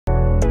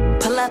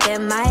Pull up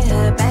in my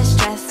hood, best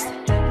dress.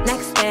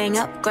 Next thing,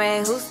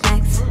 upgrade, who's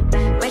next?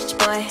 Rich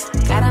boy,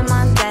 got him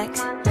on deck.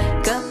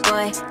 Good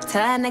boy,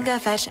 tell that nigga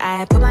fetch.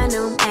 I put my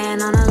new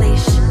man on a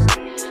leash.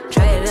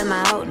 Traded in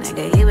my old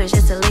nigga, he was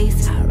just a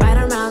lease.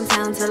 Ride around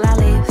town till I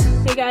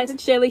leave. Hey guys,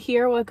 it's Shayla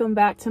here. Welcome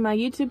back to my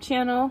YouTube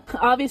channel.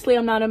 Obviously,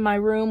 I'm not in my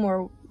room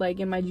or like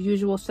in my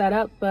usual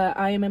setup, but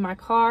I am in my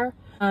car.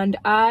 And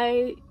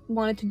I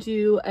wanted to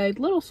do a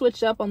little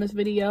switch up on this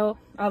video.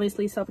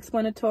 Obviously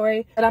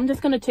self-explanatory, but I'm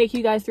just going to take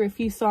you guys through a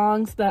few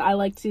songs that I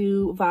like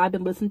to vibe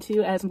and listen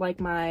to as like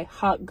my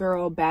hot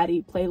girl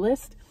baddie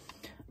playlist.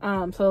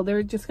 So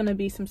they're just going to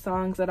be some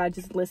songs that I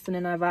just listen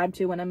and I vibe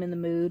to when I'm in the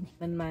mood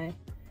and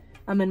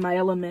I'm in my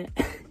element.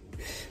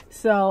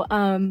 So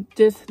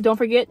just don't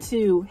forget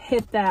to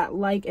hit that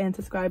like and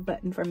subscribe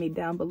button for me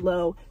down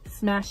below.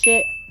 Smash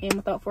it, and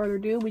without further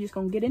ado, we're just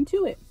gonna get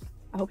into it.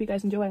 I hope you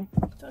guys enjoy.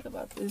 Talk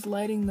about this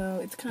lighting though,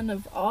 it's kind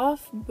of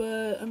off,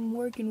 but I'm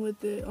working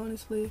with it,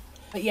 honestly.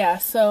 But yeah,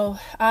 so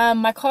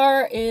my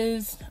car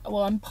is,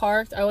 well, I'm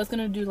parked. I was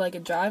gonna do like a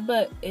drive,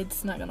 but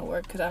it's not gonna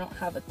work because I don't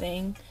have a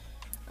thing.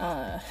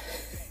 So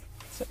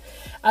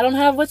I don't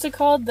have, what's it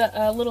called, the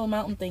little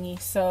mountain thingy.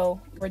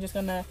 So we're just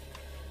gonna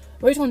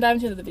dive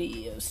into the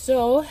video.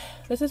 So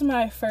this is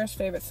my first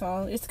favorite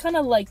song. It's kind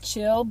of like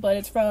chill, but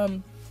it's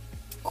from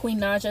Queen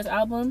Naja's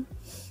album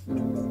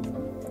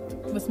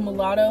with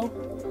Mulatto.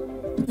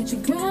 But you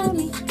grab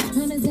me,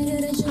 trying to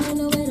say that you don't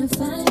know where to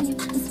find me.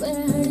 I swear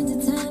I heard at the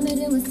time that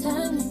it was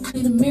time.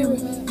 In the mirror,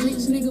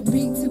 rich nigga,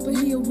 big tipper,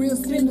 he a real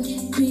spinner.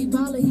 Big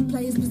baller, he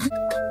plays position.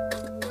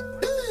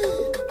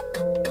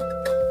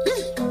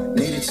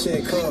 Need a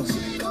check, huh?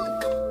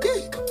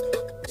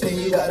 Then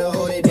you gotta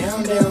hold it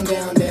down, down,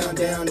 down,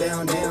 down, down,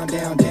 down, down,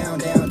 down, down,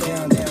 down,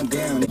 down, down,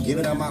 down. Give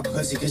it up my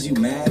pussy cause you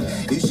mad.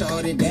 You should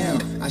hold it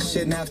down. I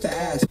shouldn't have to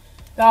ask.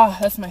 Oh,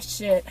 that's my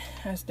shit.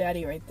 That's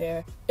daddy right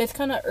there. It's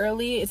kind of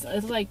early. It's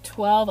like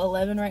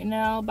 12:11 right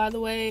now, by the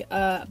way.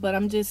 But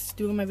I'm just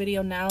doing my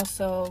video now,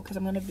 so because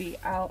I'm gonna be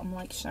out. I'm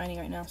like shining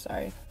right now.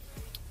 Sorry.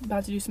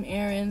 About to do some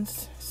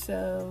errands.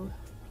 So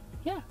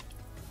yeah.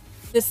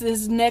 This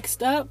is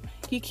next up.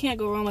 You can't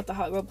go wrong with the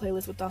hot girl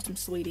playlist without some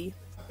Sweetie.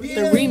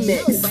 The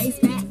remix.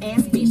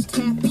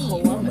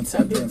 Hold on, I'm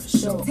tap in for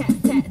sure. Tap,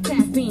 tap,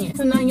 tap in.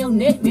 Turn on your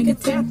neck, nigga,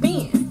 tap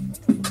in.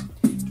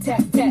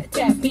 Tap, tap,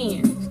 tap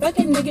in.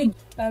 Fucking nigga.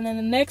 And then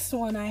the next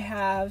one I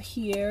have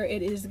here,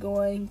 it is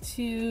going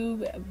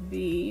to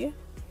be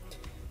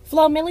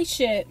Flo Milli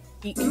shit.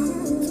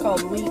 It's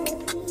called Weak.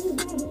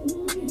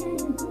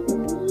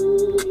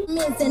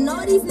 And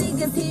all these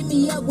niggas hit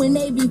me up when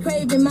they be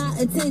craving my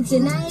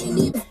attention. I ain't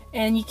even.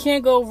 And you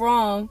can't go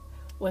wrong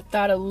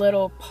without a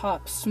little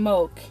Pop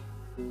Smoke.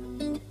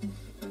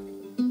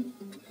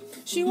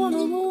 She want a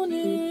little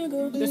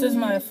nigga. This is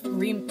my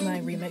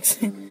remix,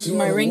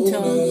 my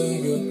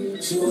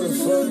ringtone. She wanna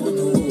fuck with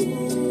the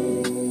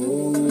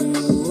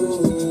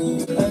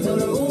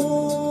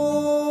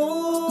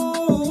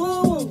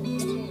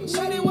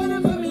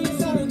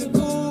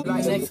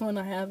Next one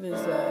I have is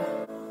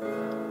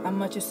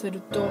Amache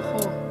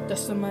Sedutojo.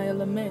 That's my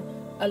element.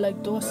 I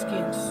like dark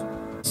skins.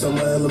 So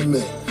my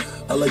element,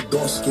 I like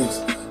dark skins.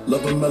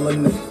 Love a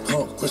melanin,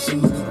 huh?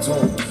 Question Louis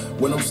Tone.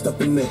 When I'm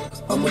stepping in,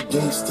 I'm a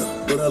gangster,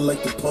 but I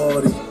like to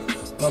party.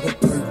 Pop a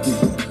perky.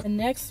 The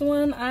next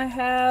one I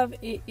have,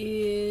 it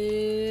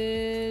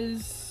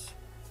is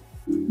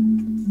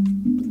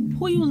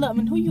Who You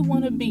Lovin', Who You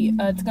Wanna Be.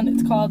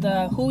 It's called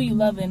Who You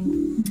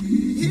Lovin'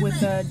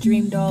 with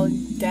Dream Doll,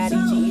 Daddy,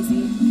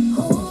 Jeezy.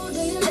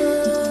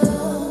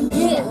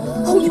 Yeah,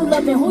 who you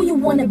loving, who you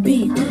wanna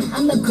be.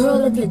 I'm the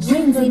girl of your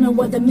dreams, ain't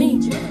no other me.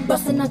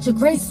 Busting out your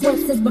gray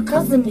sweats is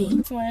because of me.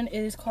 This one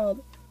is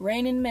called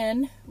Rainin'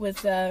 Men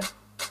with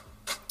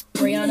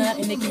Rihanna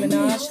and Nicki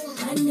Minaj.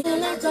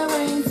 Like the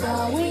rain,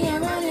 so we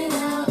ain't running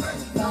out.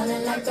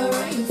 Falling like the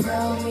rain,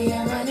 so we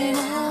ain't running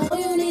out.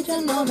 You need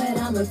to know that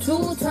I'm a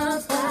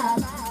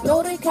 2x5.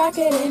 Loaded cock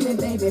it in me,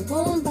 baby,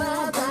 boom,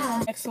 bye,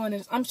 bye. Next one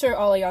is, I'm sure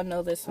all of y'all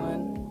know this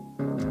one.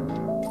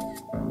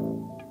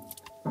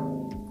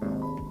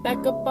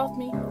 Back up off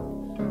me.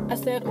 I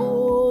said,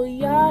 oh,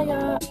 yeah,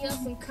 yeah.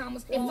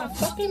 If I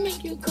fucking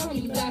make you come,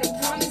 you gotta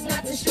promise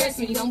not to stress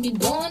me. Don't be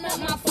blowing up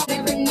my phone.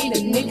 Never need a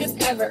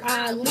niggas ever.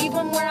 I leave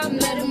them where I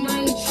met them. I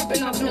ain't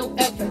tripping off no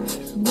effort.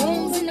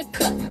 Rooms in the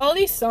cup. All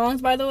these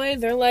songs, by the way,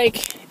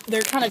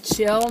 they're kind of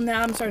chill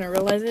now. I'm starting to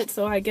realize it.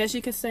 So I guess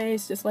you could say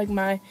it's just like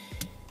my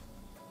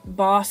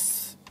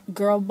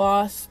girl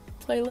boss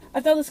playlist. I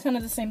thought it was kind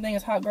of the same thing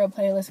as hot girl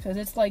playlist because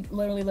it's like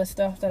literally the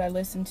stuff that I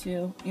listen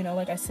to, you know,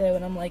 like I said,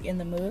 when I'm like in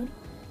the mood,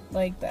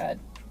 like that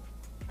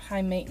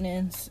high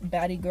maintenance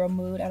baddie girl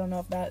mood. I don't know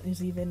if that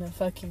is even a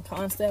fucking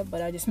concept,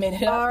 but I just made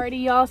it up.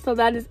 Alrighty, y'all, so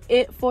that is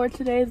it for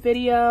today's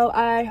video.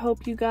 I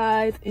hope you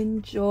guys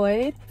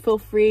enjoyed. Feel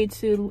free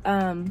to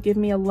give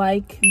me a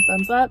like and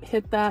thumbs up,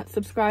 hit that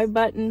subscribe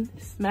button,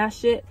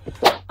 smash it.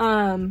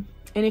 And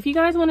if you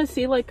guys want to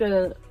see like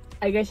a,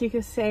 I guess you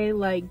could say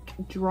like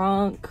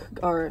drunk,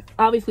 or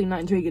obviously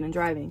not drinking and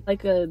driving,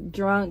 like a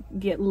drunk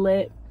get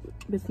lit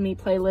with me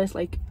playlist,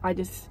 like I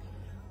just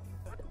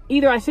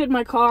either I sit in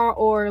my car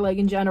or like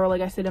in general,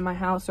 like I sit in my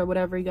house or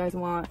whatever you guys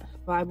want,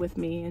 vibe with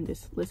me and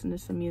just listen to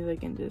some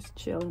music and just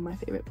chill in my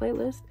favorite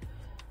playlist,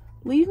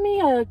 leave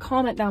me a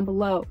comment down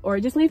below, or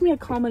just leave me a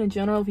comment in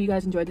general if you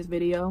guys enjoyed this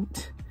video.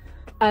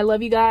 I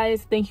love you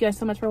guys. Thank you guys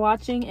so much for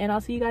watching, and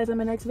I'll see you guys in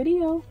my next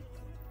video.